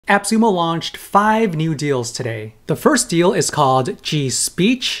AppSumo launched 5 new deals today. The first deal is called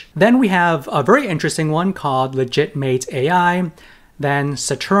GSpeech. Then we have a very interesting one called LegittMate AI. Then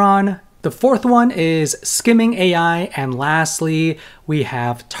Seturon. The fourth one is Skimming AI, and lastly, we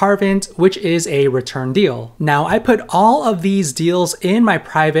have Tarvent, which is a return deal. Now, I put all of these deals in my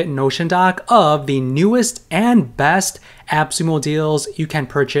private Notion doc of the newest and best AppSumo deals you can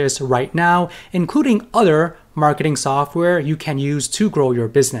purchase right now, including other marketing software you can use to grow your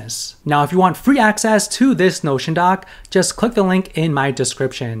business. Now, if you want free access to this Notion doc, just click the link in my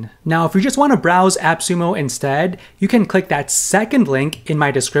description. Now, if you just want to browse AppSumo instead, you can click that second link in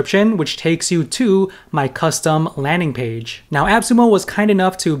my description, which takes you to my custom landing page. Now, AppSumo was kind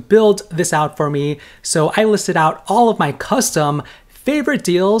enough to build this out for me, so I listed out all of my custom favorite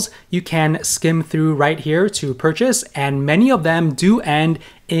deals you can skim through right here to purchase, and many of them do end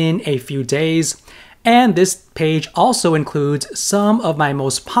in a few days. And this page also includes some of my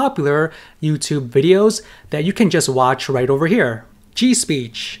most popular YouTube videos that you can just watch right over here.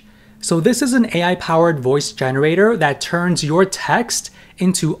 GSpeech. So this is an AI-powered voice generator that turns your text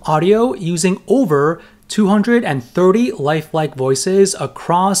into audio using over 230 lifelike voices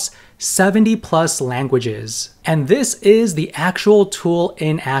across 70 plus languages. And this is the actual tool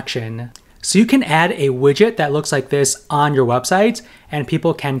in action. So you can add a widget that looks like this on your website, and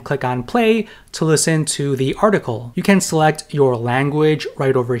people can click on play to listen to the article. You can select your language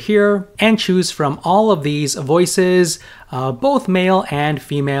right over here and choose from all of these voices, both male and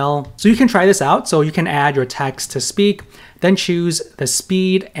female. So you can try this out. So you can add your text to speak, then choose the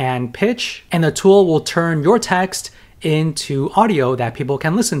speed and pitch, and the tool will turn your text into audio that people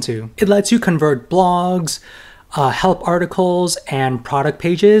can listen to. It lets you convert blogs, help articles, and product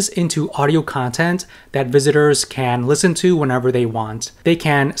pages into audio content that visitors can listen to whenever they want. They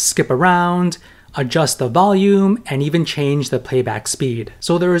can skip around, adjust the volume, and even change the playback speed.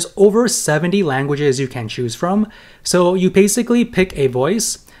 So there's over 70 languages you can choose from. So you basically pick a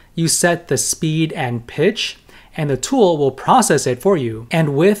voice, you set the speed and pitch, and the tool will process it for you.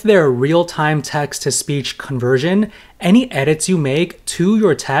 And with their real-time text-to-speech conversion, any edits you make to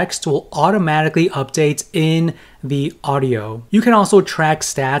your text will automatically update in the audio. You can also track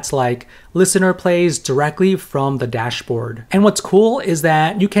stats like listener plays directly from the dashboard. And what's cool is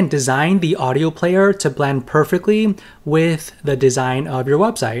that you can design the audio player to blend perfectly with the design of your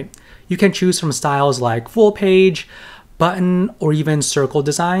website. You can choose from styles like full page, button, or even circle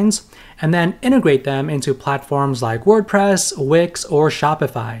designs, and then integrate them into platforms like WordPress, Wix, or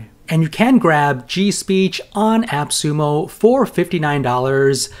Shopify. And you can grab GSpeech on AppSumo for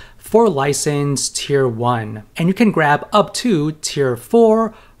 $59 for license tier 1. And you can grab up to tier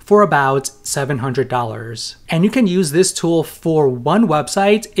 4 for about $700. And you can use this tool for one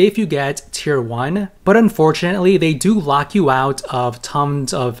website if you get tier 1, but unfortunately they do lock you out of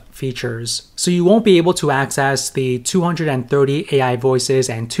tons of features. So you won't be able to access the 230 AI voices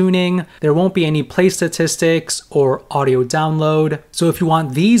and tuning. There won't be any play statistics or audio download. So if you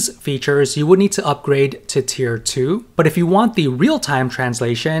want these features, you would need to upgrade to tier 2. But if you want the real-time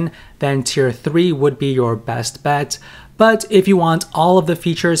translation, then tier 3 would be your best bet. But if you want all of the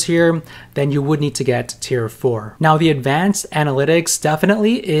features here, then you would need to get tier 4. Now, the advanced analytics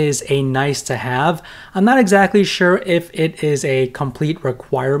definitely is a nice to have. I'm not exactly sure if it is a complete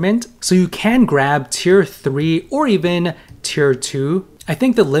requirement. So you can grab tier 3 or even tier 2. I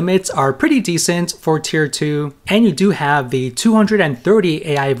think the limits are pretty decent for tier 2, and you do have the 230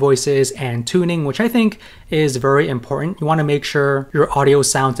 AI voices and tuning, which I think is very important. You want to make sure your audio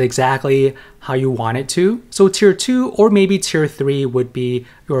sounds exactly how you want it to. So tier 2 or maybe tier 3 would be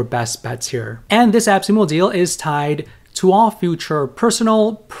your best bets here. And this AppSumo deal is tied to all future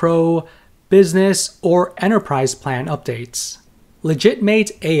personal, pro, business, or enterprise plan updates.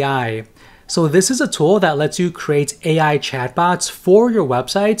 LegittMate AI. So this is a tool that lets you create AI chatbots for your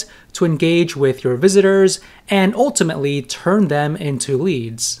website to engage with your visitors and ultimately turn them into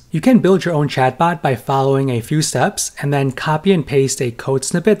leads. You can build your own chatbot by following a few steps and then copy and paste a code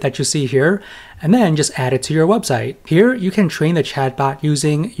snippet that you see here, and then just add it to your website. Here, you can train the chatbot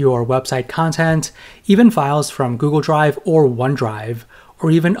using your website content, even files from Google Drive or OneDrive,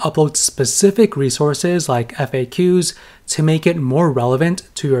 or even upload specific resources like FAQs to make it more relevant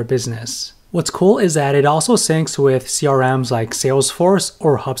to your business. What's cool is that it also syncs with CRMs like Salesforce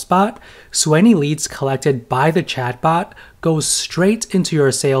or HubSpot, so any leads collected by the chatbot goes straight into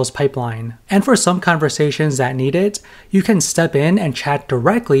your sales pipeline. And for some conversations that need it, you can step in and chat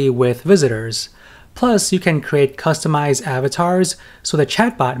directly with visitors. Plus, you can create customized avatars so the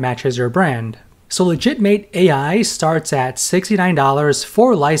chatbot matches your brand. So LegittMate AI starts at $69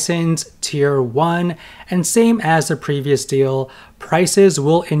 for license tier 1, and same as the previous deal, prices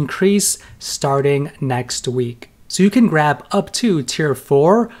will increase starting next week. So you can grab up to tier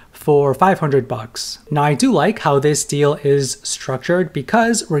 4 for $500. Now I do like how this deal is structured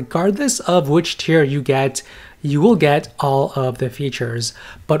because regardless of which tier you get, you will get all of the features.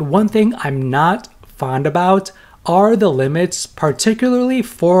 But one thing I'm not fond about are the limits, particularly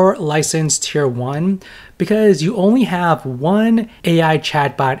for license tier 1, because you only have one AI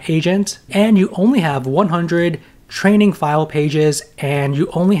chatbot agent and you only have 100 training file pages and you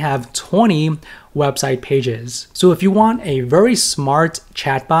only have 20 website pages. So if you want a very smart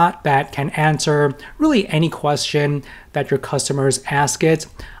chatbot that can answer really any question that your customers ask it,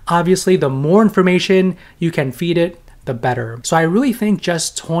 obviously the more information you can feed it, the better. So I really think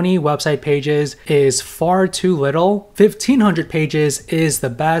just 20 website pages is far too little. 1,500 pages is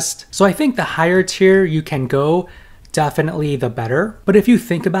the best. So I think the higher tier you can go, definitely the better. But if you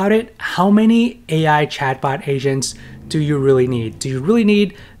think about it, how many AI chatbot agents do you really need? Do you really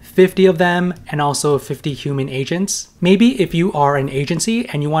need 50 of them and also 50 human agents? Maybe if you are an agency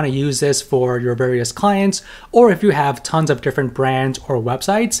and you want to use this for your various clients, or if you have tons of different brands or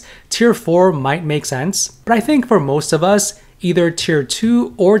websites, tier 4 might make sense. But I think for most of us, either tier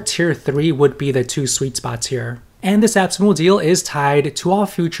 2 or tier 3 would be the two sweet spots here. And this AppSumo deal is tied to all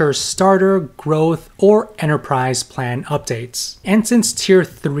future starter, growth, or enterprise plan updates. And since tier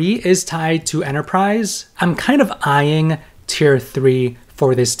 3 is tied to enterprise, I'm kind of eyeing tier 3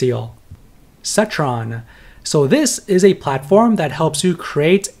 for this deal. Seturon. So this is a platform that helps you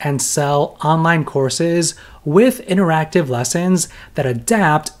create and sell online courses with interactive lessons that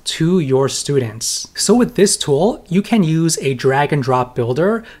adapt to your students. So with this tool, you can use a drag and drop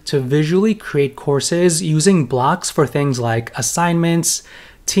builder to visually create courses using blocks for things like assignments,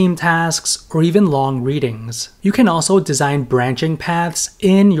 team tasks, or even long readings. You can also design branching paths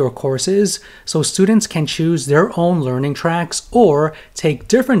in your courses so students can choose their own learning tracks or take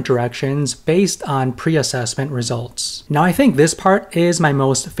different directions based on pre-assessment results. Now I think this part is my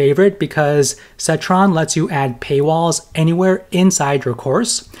most favorite because Seturon lets you add paywalls anywhere inside your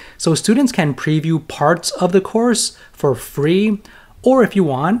course, so students can preview parts of the course for free, or if you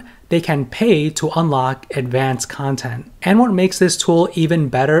want, they can pay to unlock advanced content. And what makes this tool even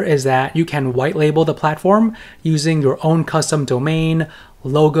better is that you can white label the platform using your own custom domain,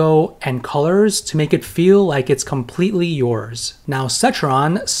 logo, and colors to make it feel like it's completely yours. Now,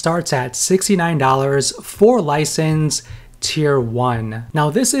 Seturon starts at $69 for license tier 1. Now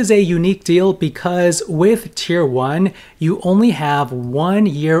this is a unique deal because with tier 1, you only have 1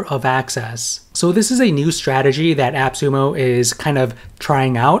 year of access. So this is a new strategy that AppSumo is kind of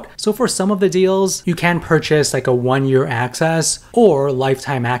trying out. So for some of the deals, you can purchase like a 1-year access or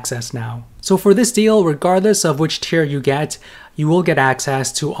lifetime access now. So for this deal, regardless of which tier you get, you will get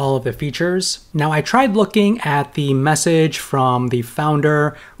access to all of the features. Now I tried looking at the message from the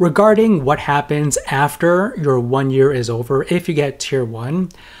founder regarding what happens after your 1 year is over if you get tier 1.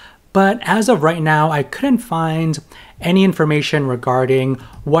 But as of right now, I couldn't find any information regarding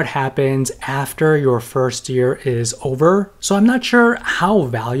what happens after your first year is over. So I'm not sure how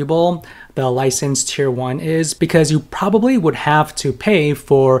valuable the license tier 1 is because you probably would have to pay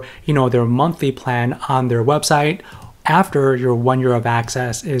for, their monthly plan on their website after your 1 year of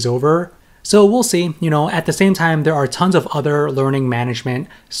access is over. So we'll see. At the same time, there are tons of other learning management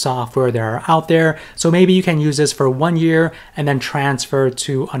software that are out there. So maybe you can use this for 1 year and then transfer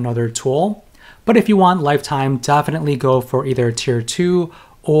to another tool. But if you want lifetime, definitely go for either tier 2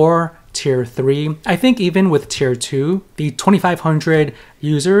 or tier 3. I think even with tier 2, the 2,500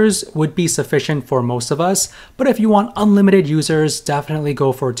 users would be sufficient for most of us. But if you want unlimited users, definitely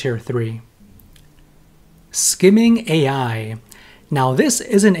go for tier 3. Skimming AI. Now this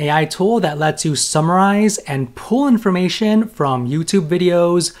is an AI tool that lets you summarize and pull information from YouTube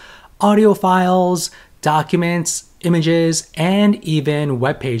videos, audio files, documents, images, and even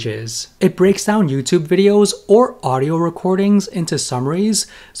web pages. It breaks down YouTube videos or audio recordings into summaries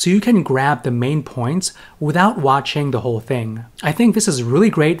so you can grab the main points without watching the whole thing. I think this is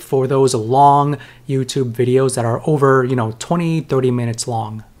really great for those long YouTube videos that are over, 20, 30 minutes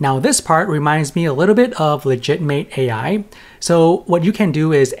long. Now this part reminds me a little bit of LegittMate AI. So what you can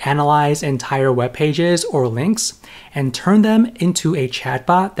do is analyze entire web pages or links and turn them into a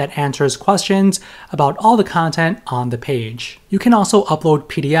chatbot that answers questions about all the content on the page. You can also upload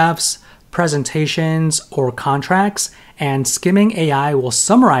PDFs, presentations, or contracts, and Skimming AI will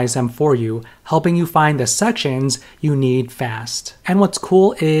summarize them for you, helping you find the sections you need fast. And what's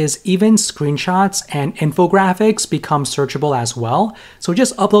cool is even screenshots and infographics become searchable as well, so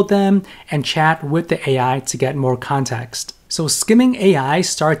just upload them and chat with the AI to get more context. So Skimming AI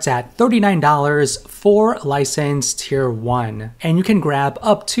starts at $39 for license tier 1, and you can grab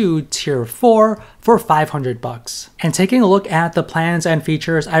up to tier 4 for $500. And taking a look at the plans and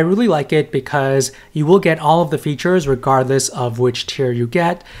features, I really like it because you will get all of the features regardless of which tier you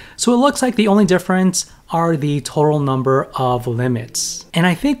get. So it looks like the only difference are the total number of limits. And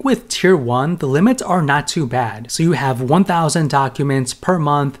I think with tier 1, the limits are not too bad. So you have 1,000 documents per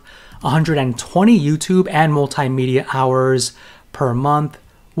month, 120 YouTube and multimedia hours per month,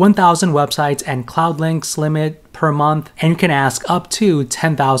 1,000 websites and cloud links limit per month, and you can ask up to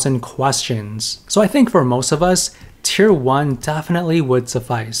 10,000 questions. So I think for most of us, tier 1 definitely would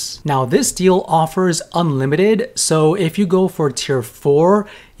suffice. Now this deal offers unlimited, so if you go for tier 4,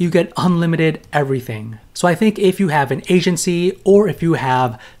 you get unlimited everything. So I think if you have an agency or if you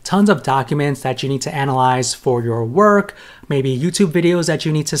have tons of documents that you need to analyze for your work, maybe YouTube videos that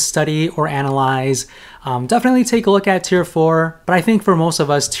you need to study or analyze, definitely take a look at tier 4. But I think for most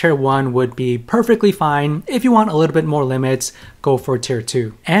of us, tier 1 would be perfectly fine. If you want a little bit more limits, go for tier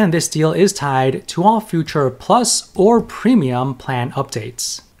 2. And this deal is tied to all future Plus or Premium plan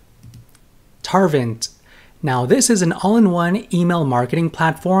updates. Tarvent. Now this is an all-in-one email marketing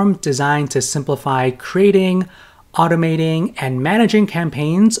platform designed to simplify creating, automating, and managing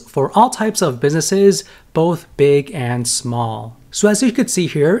campaigns for all types of businesses, both big and small. So as you could see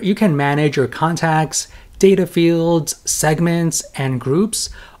here, you can manage your contacts, data fields, segments, and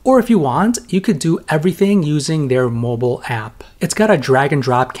groups, or if you want, you could do everything using their mobile app. It's got a drag and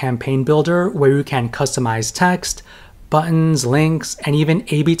drop campaign builder where you can customize text, buttons, links, and even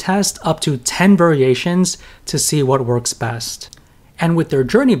A/B test up to 10 variations to see what works best. And with their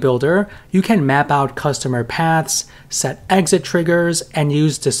journey builder, you can map out customer paths, set exit triggers, and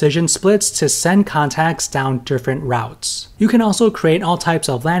use decision splits to send contacts down different routes. You can also create all types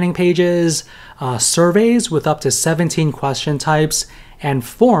of landing pages, surveys with up to 17 question types, and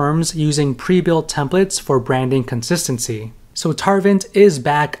forms using pre-built templates for branding consistency. So Tarvent is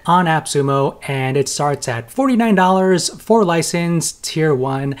back on AppSumo and it starts at $49 for license tier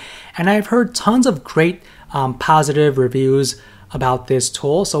 1. And I've heard tons of great positive reviews about this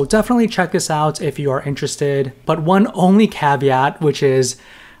tool. So definitely check this out if you are interested. But one only caveat, which is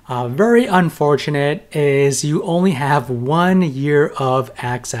very unfortunate, is you only have 1 year of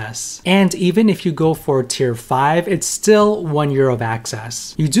access. And even if you go for tier 5, it's still 1 year of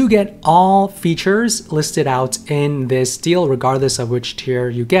access. You do get all features listed out in this deal, regardless of which tier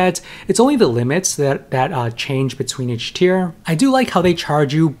you get. It's only the limits that change between each tier. I do like how they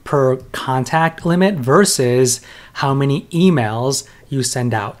charge you per contact limit versus how many emails you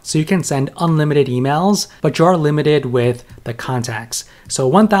send out. So you can send unlimited emails, but you are limited with the contacts. So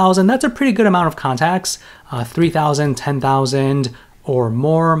 1,000, that's a pretty good amount of contacts, 3,000, 10,000 or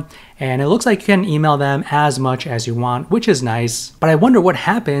more. And it looks like you can email them as much as you want, which is nice. But I wonder what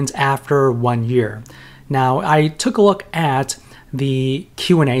happens after 1 year. Now, I took a look at the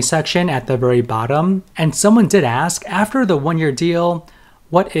Q&A section at the very bottom, and someone did ask, after the 1 year deal,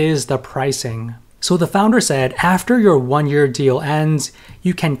 what is the pricing? So the founder said, after your 1 year deal ends,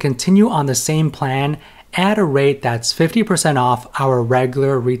 you can continue on the same plan at a rate that's 50% off our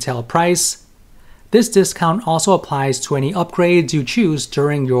regular retail price. This discount also applies to any upgrades you choose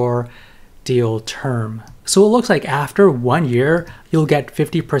during your deal term. So it looks like after 1 year, you'll get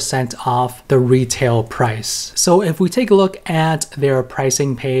 50% off the retail price. So if we take a look at their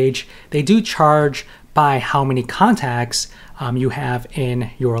pricing page, they do charge by how many contacts you have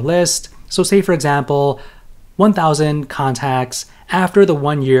in your list. So say for example, 1,000 contacts, after the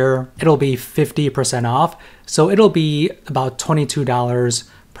 1 year, it'll be 50% off. So it'll be about $22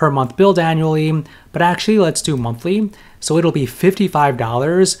 per month billed annually, but actually let's do monthly. So it'll be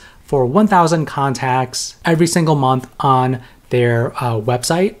 $55 for 1,000 contacts every single month on their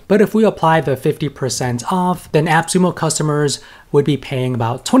website. But if we apply the 50% off, then AppSumo customers would be paying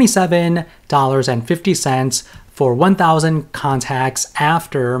about $27.50 for 1,000 contacts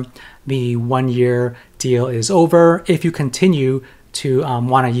after the 1 year deal is over, if you continue to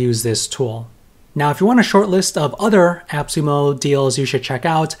want to use this tool. Now, if you want a short list of other AppSumo deals you should check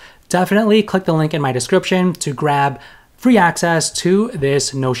out, definitely click the link in my description to grab free access to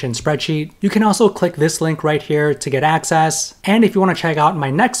this Notion spreadsheet. You can also click this link right here to get access. And if you want to check out my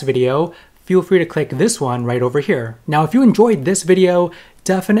next video, feel free to click this one right over here. Now, if you enjoyed this video,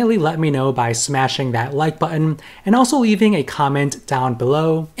 definitely let me know by smashing that like button and also leaving a comment down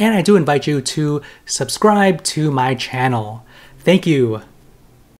below. And I do invite you to subscribe to my channel. Thank you.